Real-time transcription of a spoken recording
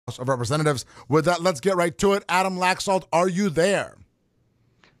House of Representatives. With that, let's get right to it. Adam Laxalt, are you there?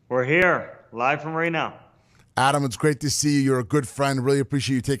 We're here, live from Reno. Adam, it's great to see you. You're a good friend. Really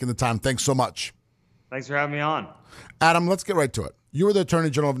appreciate you taking the time. Thanks so much. Thanks for having me on. Adam, let's get right to it. You were the Attorney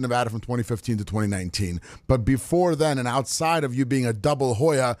General of Nevada from 2015 to 2019. But before then, and outside of you being a double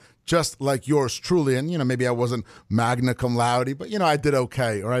Hoya, just like yours truly, and maybe I wasn't magna cum laude, but I did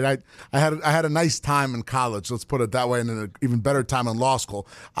okay. All right, I had a nice time in college. Let's put it that way, and an even better time in law school.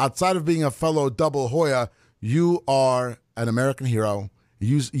 Outside of being a fellow double Hoya, you are an American hero.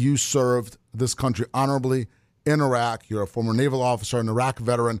 You served this country honorably in Iraq. You're a former naval officer, an Iraq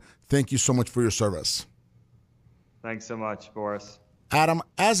veteran. Thank you so much for your service. Thanks so much, Boris. Adam,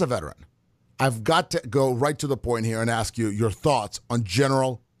 as a veteran, I've got to go right to the point here and ask you your thoughts on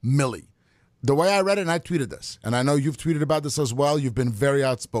General Milley. The way I read it, and I tweeted this, and I know you've tweeted about this as well, you've been very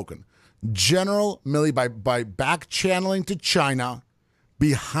outspoken. General Milley, by back-channeling to China,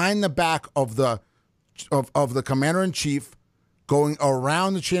 behind the back of the commander-in-chief, going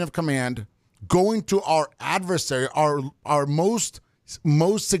around the chain of command, going to our adversary, our most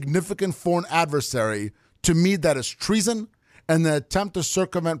significant foreign adversary. To me, that is treason and the attempt to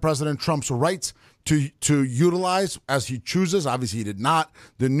circumvent President Trump's rights to utilize, as he chooses, obviously he did not,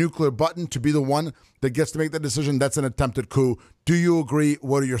 the nuclear button to be the one that gets to make that decision. That's an attempted coup. Do you agree?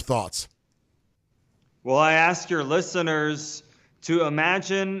 What are your thoughts? Well, I ask your listeners to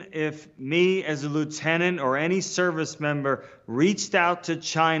imagine if me as a lieutenant or any service member reached out to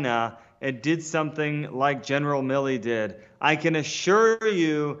China and did something like General Milley did. I can assure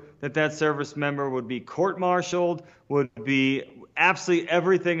you that service member would be court-martialed, would be absolutely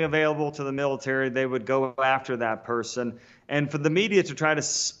everything available to the military. They would go after that person. And for the media to try to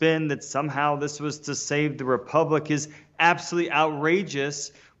spin that somehow this was to save the republic is absolutely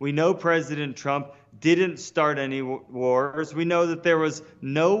outrageous. We know President Trump didn't start any wars. We know that there was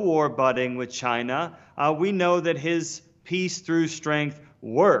no war budding with China. We know that his peace through strength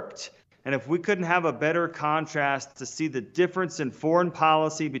worked. And if we couldn't have a better contrast to see the difference in foreign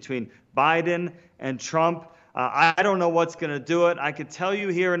policy between Biden and Trump, I don't know what's going to do it. I can tell you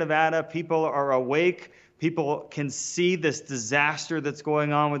here in Nevada, people are awake. People can see this disaster that's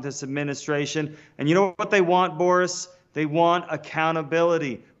going on with this administration. And you know what they want, Boris? They want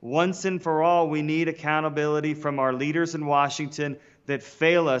accountability. Once and for all, we need accountability from our leaders in Washington that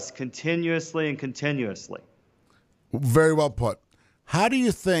fail us continuously and continuously. Very well put. How do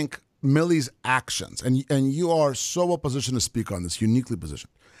you think Milley's actions, and you are so well positioned to speak on this, uniquely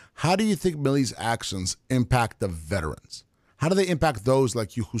positioned, how do you think Milley's actions impact the veterans? How do they impact those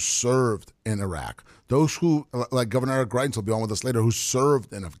like you who served in Iraq? Those who, like Governor Eric Greitens will be on with us later, who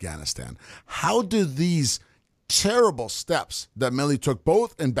served in Afghanistan? How do these terrible steps that Milley took,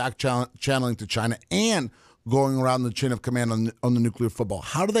 both in back channeling to China and going around the chain of command on the nuclear football,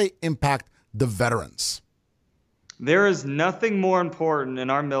 how do they impact the veterans? There is nothing more important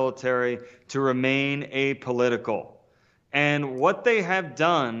in our military to remain apolitical. And what they have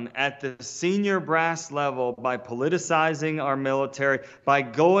done at the senior brass level by politicizing our military, by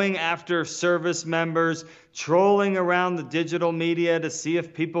going after service members, trolling around the digital media to see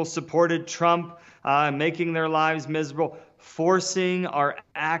if people supported Trump, making their lives miserable, forcing our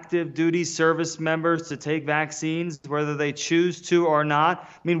active duty service members to take vaccines, whether they choose to or not.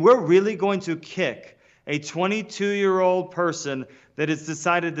 I mean, we're really going to kick a 22-year-old person that has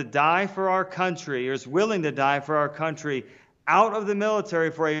decided to die for our country, or is willing to die for our country, out of the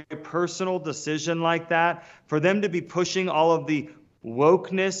military for a personal decision like that, for them to be pushing all of the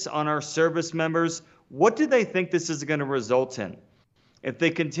wokeness on our service members. What do they think this is going to result in? If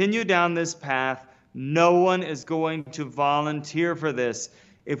they continue down this path, no one is going to volunteer for this.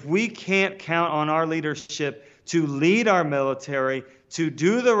 If we can't count on our leadership to lead our military, to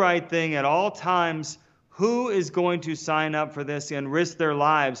do the right thing at all times, who is going to sign up for this and risk their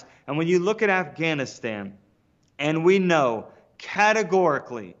lives? And when you look at Afghanistan, and we know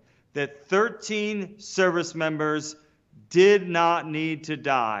categorically that 13 service members did not need to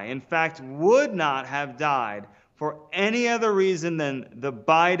die, in fact, would not have died for any other reason than the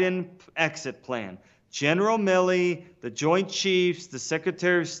Biden exit plan. General Milley, the Joint Chiefs, the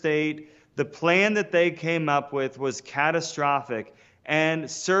Secretary of State, the plan that they came up with was catastrophic. And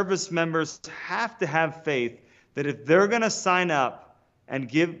service members have to have faith that if they're going to sign up and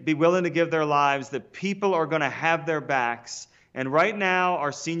be willing to give their lives, that people are going to have their backs. And right now,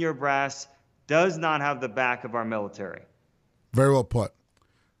 our senior brass does not have the back of our military. Very well put.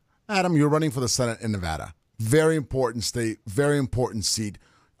 Adam, you're running for the Senate in Nevada. Very important state, very important seat.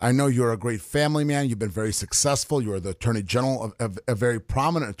 I know you're a great family man. You've been very successful. You're the Attorney General, of a very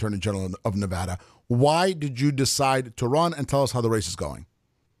prominent Attorney General of Nevada. Why did you decide to run? And tell us how the race is going.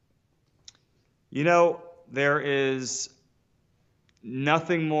 You know, there is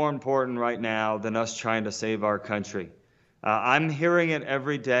nothing more important right now than us trying to save our country. I'm hearing it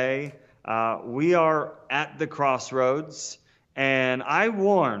every day. We are at the crossroads. And I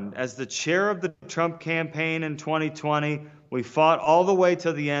warned, as the chair of the Trump campaign in 2020, we fought all the way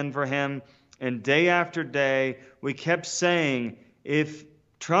to the end for him. And day after day, we kept saying, if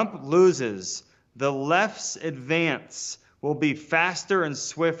Trump loses, the left's advance will be faster and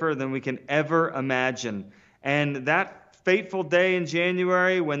swifter than we can ever imagine. And that fateful day in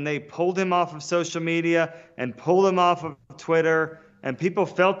January when they pulled him off of social media and pulled him off of Twitter, and people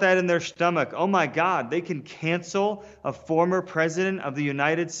felt that in their stomach. Oh my God, they can cancel a former president of the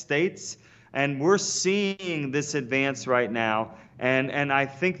United States. And we're seeing this advance right now. And I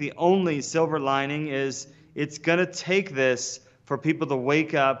think the only silver lining is it's going to take this for people to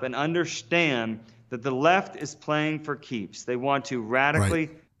wake up and understand that the left is playing for keeps. They want to radically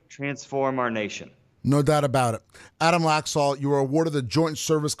transform our nation. No doubt about it. Adam Laxalt, you were awarded the Joint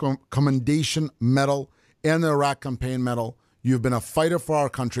Service Commendation Medal and the Iraq Campaign Medal. You've been a fighter for our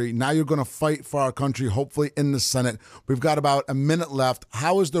country. Now you're going to fight for our country, hopefully in the Senate. We've got about a minute left.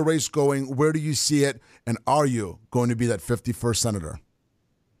 How is the race going? Where do you see it? And are you going to be that 51st senator?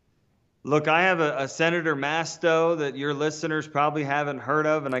 Look, I have a Senator Masto that your listeners probably haven't heard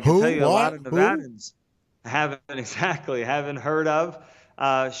of, and I can tell you a lot of Nevadans haven't heard of.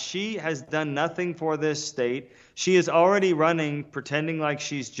 She has done nothing for this state. She is already running, pretending like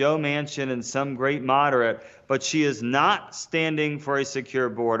she's Joe Manchin and some great moderate, but she is not standing for a secure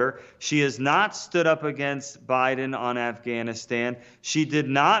border. She has not stood up against Biden on Afghanistan. She did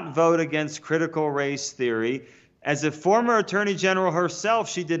not vote against critical race theory. As a former attorney general herself,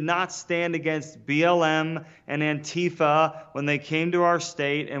 she did not stand against BLM and Antifa when they came to our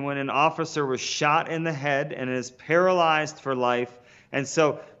state and when an officer was shot in the head and is paralyzed for life. And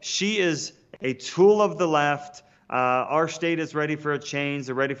so she is a tool of the left. Our state is ready for a change.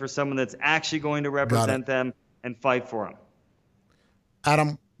 They're ready for someone that's actually going to represent them and fight for them.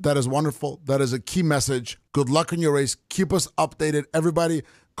 Adam, that is wonderful. That is a key message. Good luck in your race. Keep us updated. Everybody,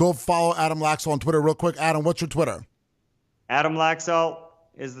 go follow Adam Laxalt on Twitter real quick. Adam, what's your Twitter? Adam Laxalt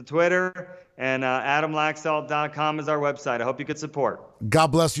is the Twitter, and adamlaxalt.com is our website. I hope you could support. God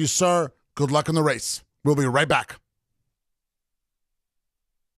bless you, sir. Good luck in the race. We'll be right back.